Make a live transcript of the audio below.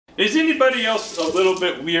Is anybody else a little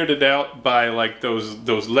bit weirded out by like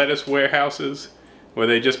those lettuce warehouses where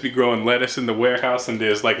they just be growing lettuce in the warehouse and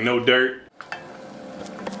there's like no dirt?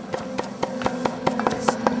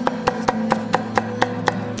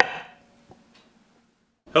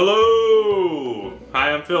 Hello!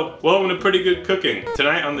 Hi, I'm Phil. Welcome to Pretty Good Cooking.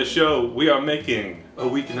 Tonight on the show, we are making a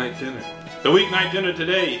weeknight dinner. The weeknight dinner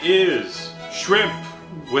today is shrimp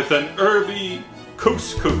with an herby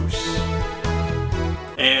couscous.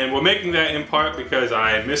 And we're making that in part because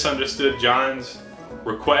I misunderstood John's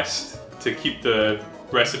request to keep the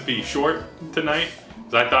recipe short tonight,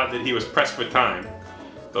 because I thought that he was pressed for time.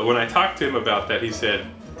 But when I talked to him about that, he said,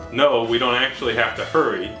 no, we don't actually have to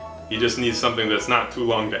hurry. He just needs something that's not too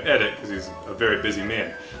long to edit because he's a very busy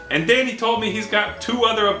man. And then he told me he's got 2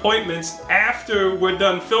 other appointments after we're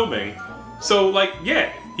done filming. So like,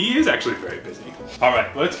 yeah, he is actually very busy. All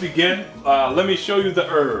right, let's begin. Let me show you the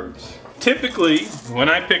herbs. Typically, when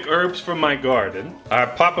I pick herbs from my garden, I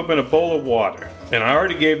pop them in a bowl of water. And I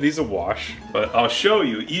already gave these a wash, but I'll show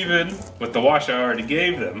you, even with the wash I already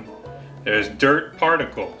gave them, there's dirt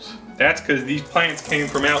particles. That's because these plants came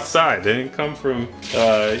from outside. They didn't come from,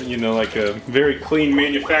 you know, like a very clean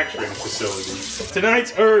manufacturing facility.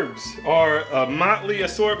 Tonight's herbs are a motley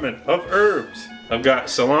assortment of herbs. I've got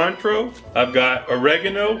cilantro, I've got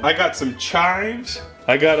oregano, I got some chives,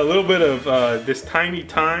 I got a little bit of this tiny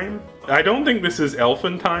thyme. I don't think this is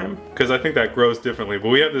elfin thyme, because I think that grows differently, but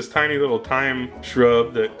we have this tiny little thyme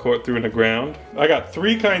shrub that caught through in the ground. I got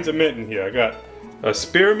 3 kinds of mint in here. I got a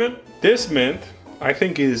spearmint. This mint, I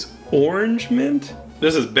think, is orange mint.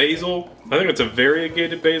 This is basil. I think it's a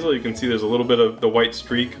variegated basil. You can see there's a little bit of the white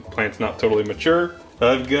streak. The plant's not totally mature.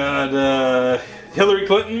 I've got Hillary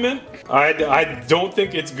Clinton mint. I don't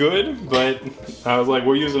think it's good, but I was like,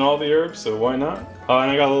 we're using all the herbs, so why not? And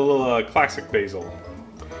I got a little classic basil.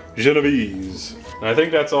 Genovese. And I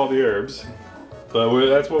think that's all the herbs, but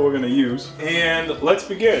that's what we're gonna use. And let's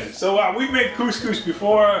begin. So we've made couscous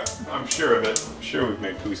before. I'm sure of it. I'm sure we've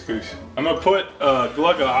made couscous. I'm gonna put a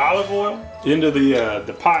glug of olive oil into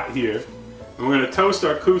the pot here. And we're gonna toast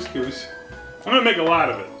our couscous. I'm gonna make a lot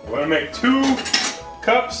of it. We're gonna make 2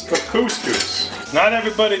 cups of couscous. Not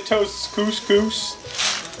everybody toasts couscous.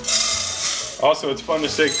 Also, it's fun to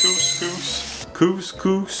say couscous.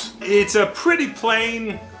 Couscous. It's a pretty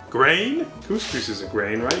plain grain? Couscous is a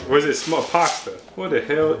grain, right? Or is it small pasta? What the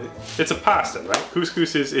hell? It's a pasta, right?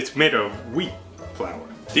 Couscous it's made of wheat flour.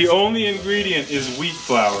 The only ingredient is wheat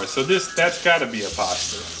flour, so that's gotta be a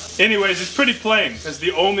pasta. Anyways, it's pretty plain because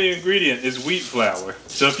the only ingredient is wheat flour.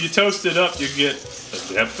 So if you toast it up, you get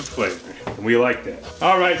a depth of flavor. And we like that.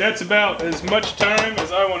 All right, that's about as much time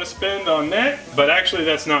as I want to spend on that. But actually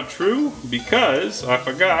that's not true because I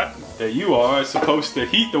forgot that you are supposed to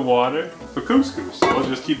heat the water for couscous. So we'll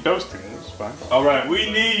just keep toasting it, it's fine. All right,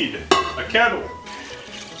 we need a kettle.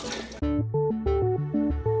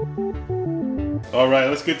 All right,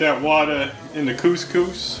 let's get that water in the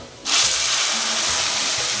couscous.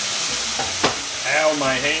 Ow,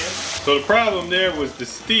 my hand. So the problem there was the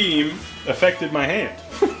steam affected my hand.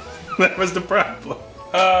 That was the problem.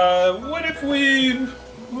 What if we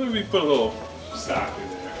put a little stock in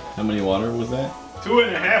there? How many water was that?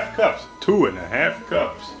 2.5 cups. 2.5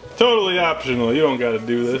 cups. Totally optional, you don't gotta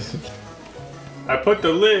do this. I put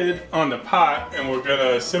the lid on the pot and we're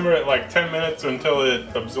gonna simmer it like 10 minutes until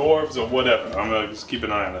it absorbs or whatever. I'm gonna just keep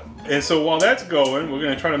an eye on it. And so while that's going, we're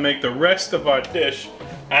gonna try to make the rest of our dish.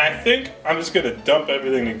 I think I'm just gonna dump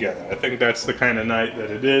everything together. I think that's the kind of night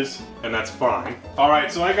that it is, and that's fine. All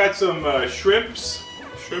right, so I got some shrimps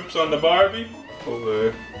on the barbie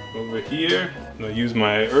over here. I'm gonna use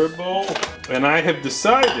my herb bowl, and I have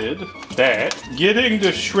decided that getting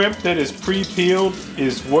the shrimp that is pre-peeled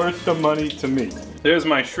is worth the money to me. There's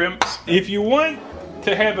my shrimps. If you want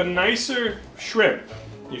to have a nicer shrimp,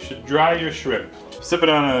 you should dry your shrimp. Sipping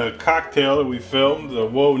on a cocktail that we filmed, the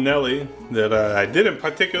Whoa Nelly, that I didn't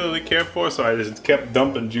particularly care for, so I just kept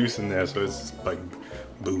dumping juice in there, so it's like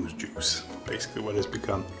booze juice, basically what it's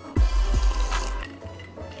become.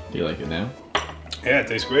 Do you like it now? Yeah, it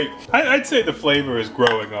tastes great. I'd say the flavor is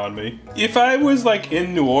growing on me. If I was like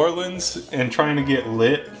in New Orleans and trying to get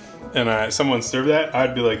lit, and someone served that,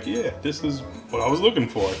 I'd be like, yeah, this is what I was looking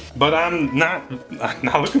for. But I'm not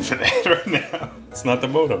looking for that right now. It's not the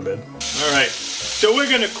mode I'm in. All right. So we're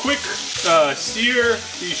gonna quick sear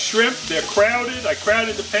these shrimp. They're crowded. I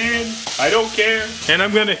crowded the pan. I don't care. And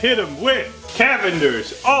I'm gonna hit them with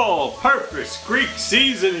Cavender's all-purpose Greek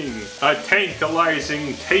seasoning. A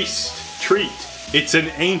tantalizing taste treat. It's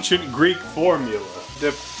an ancient Greek formula.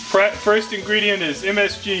 The first ingredient is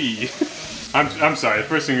MSG. I'm sorry, the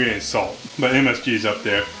first ingredient is salt, but MSG is up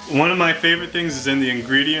there. One of my favorite things is in the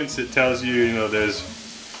ingredients. It tells you, you know,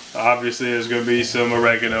 obviously there's gonna be some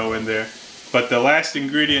oregano in there, but the last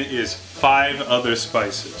ingredient is 5 other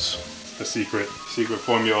spices. The secret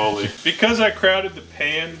formula only. Because I crowded the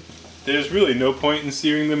pan, there's really no point in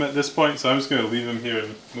searing them at this point, so I'm just gonna leave them here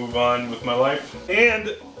and move on with my life.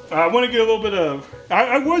 And I want to get a little bit of,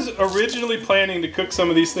 I was originally planning to cook some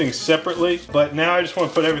of these things separately, but now I just want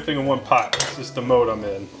to put everything in one pot. It's just the mode I'm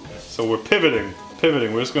in. So we're pivoting.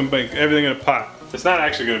 We're just going to make everything in a pot. It's not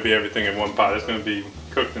actually going to be everything in one pot. It's going to be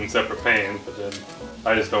cooked in separate pans, but then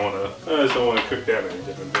I just don't want to cook that many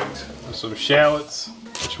different things. Some shallots,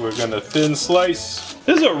 which we're going to thin slice.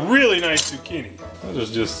 This is a really nice zucchini.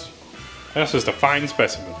 That's just a fine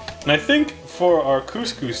specimen. And I think for our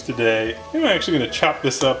couscous today, I'm actually going to chop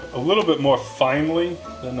this up a little bit more finely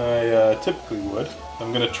than I typically would.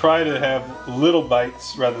 I'm going to try to have little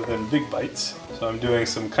bites rather than big bites. So I'm doing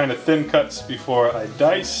some kind of thin cuts before I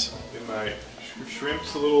dice. Get my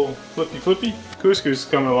shrimps a little flippy. Couscous is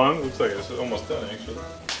coming along. Looks like it's almost done actually.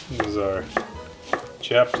 This is our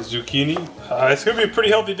chopped zucchini. It's going to be a pretty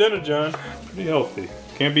healthy dinner, John. Pretty healthy.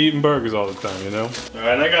 Can't be eating burgers all the time, you know? All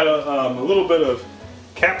right, and I got a little bit of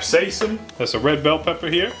capsaicin. That's a red bell pepper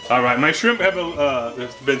here. All right, my shrimp have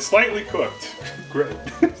been slightly cooked. Great.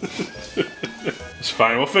 It's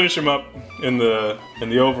fine. We'll finish them up in the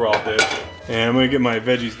overall dish. And I'm gonna get my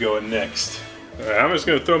veggies going next. All right, I'm just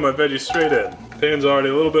gonna throw my veggies straight in. Pan's already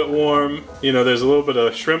a little bit warm. You know, there's a little bit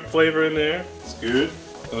of shrimp flavor in there. It's good.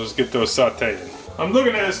 I'll just get those sauteing. I'm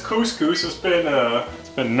looking at this couscous. It's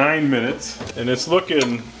been 9 minutes, and it's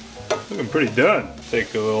looking pretty done.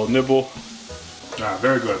 Take a little nibble. Ah,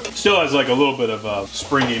 very good. Still has like a little bit of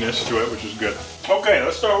springiness to it, which is good. Okay,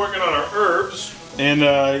 let's start working on our herbs. And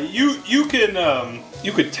you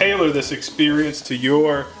could tailor this experience to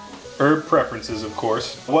your herb preferences, of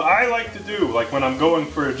course. What I like to do, like when I'm going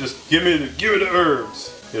for just give me the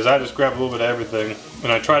herbs, is I just grab a little bit of everything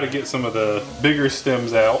and I try to get some of the bigger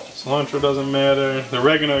stems out. Cilantro doesn't matter. The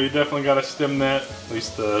oregano, you definitely gotta stem that, at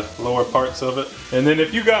least the lower parts of it. And then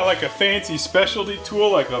if you got like a fancy specialty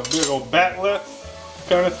tool, like a big old batleth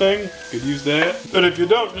kind of thing, you could use that. But if you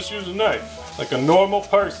don't, just use a knife, like a normal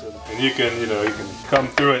person. And you can come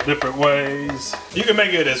through it different ways. You can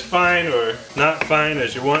make it as fine or not fine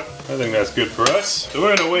as you want. I think that's good for us. So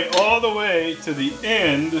we're gonna wait all the way to the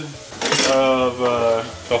end of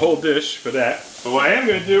the whole dish for that. But what I am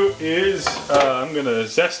gonna do is I'm gonna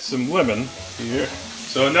zest some lemon here.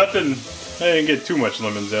 So nothing, I didn't get too much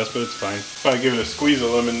lemon zest, but it's fine. Probably give it a squeeze of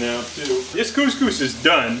lemon now too. This couscous is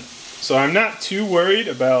done, so I'm not too worried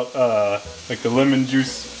about like the lemon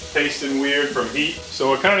juice tasting weird from heat. So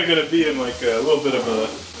we're kind of gonna be in like a little bit of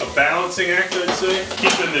a balancing act, I'd say.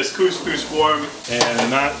 Keeping this couscous warm and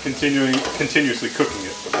not continuously cooking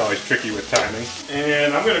it. It's always tricky with timing.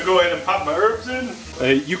 And I'm gonna go ahead and pop my herbs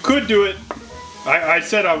in. You could do it, I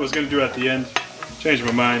said I was gonna do it at the end. Changed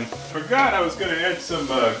my mind. Forgot I was gonna add some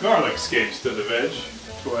garlic scapes to the veg.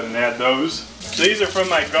 Go ahead and add those. So these are from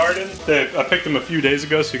my garden. I picked them a few days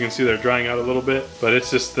ago, so you can see they're drying out a little bit. But it's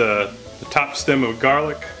just the top stem of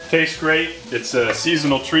garlic. Tastes great. It's a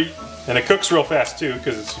seasonal treat. And it cooks real fast too,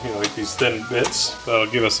 because it's like these thin bits. That'll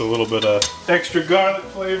give us a little bit of extra garlic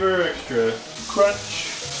flavor, extra crunch,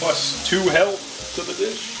 plus 2 health to the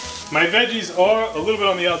dish. My veggies are a little bit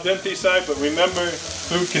on the al dente side, but remember,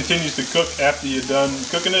 food continues to cook after you're done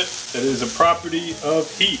cooking it. It is a property of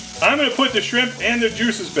heat. I'm gonna put the shrimp and the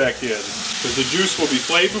juices back in, because the juice will be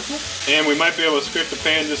flavorful, and we might be able to scrape the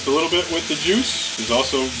pan just a little bit with the juice. There's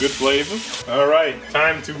also good flavor. All right,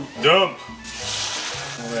 time to dump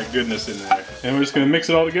all that goodness in there. And we're just gonna mix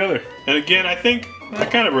it all together. And again, I think I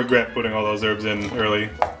kind of regret putting all those herbs in early.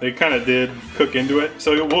 They kind of did cook into it.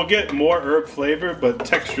 So we'll get more herb flavor, but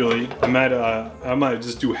texturally, I might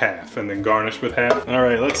just do half and then garnish with half. All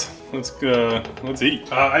right, let's eat.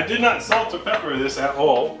 I did not salt or pepper this at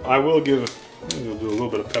all. We'll do a little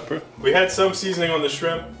bit of pepper. We had some seasoning on the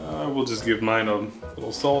shrimp. We'll just give mine a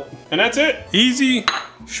little salt. And that's it. Easy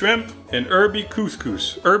shrimp and herby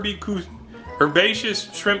couscous. Herbaceous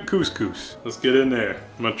shrimp couscous. Let's get in there.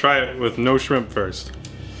 I'm gonna try it with no shrimp first.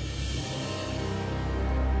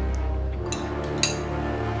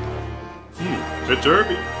 It's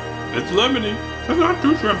herby. It's lemony. It's not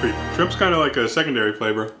too shrimpy. Shrimp's kind of like a secondary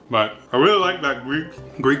flavor, but I really like that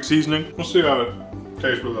Greek seasoning. We'll see how it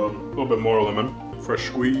tastes with a little bit more lemon. Fresh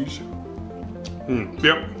squeeze.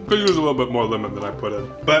 Yep, could use a little bit more lemon than I put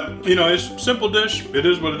in. But, it's a simple dish. It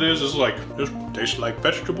is what it is. It's like, just tastes like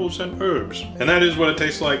vegetables and herbs. And that is what it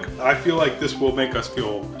tastes like. I feel like this will make us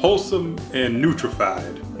feel wholesome and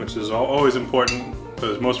nutrified, which is always important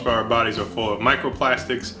because most of our bodies are full of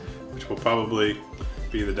microplastics, which will probably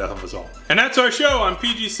be the death of us all. And that's our show on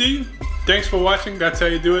PGC. Thanks for watching. That's how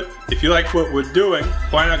you do it. If you like what we're doing,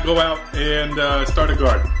 why not go out and start a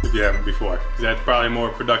garden if you haven't before? That's probably more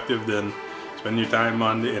productive than spending your time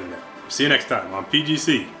on the internet. See you next time on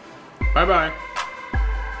PGC. Bye-bye.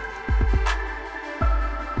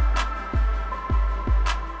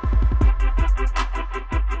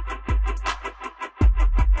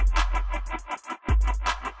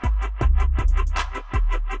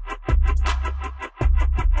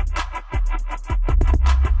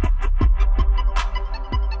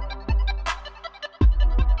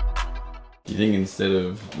 Do you think instead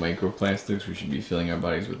of microplastics, we should be filling our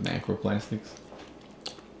bodies with macroplastics?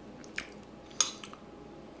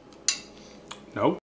 No.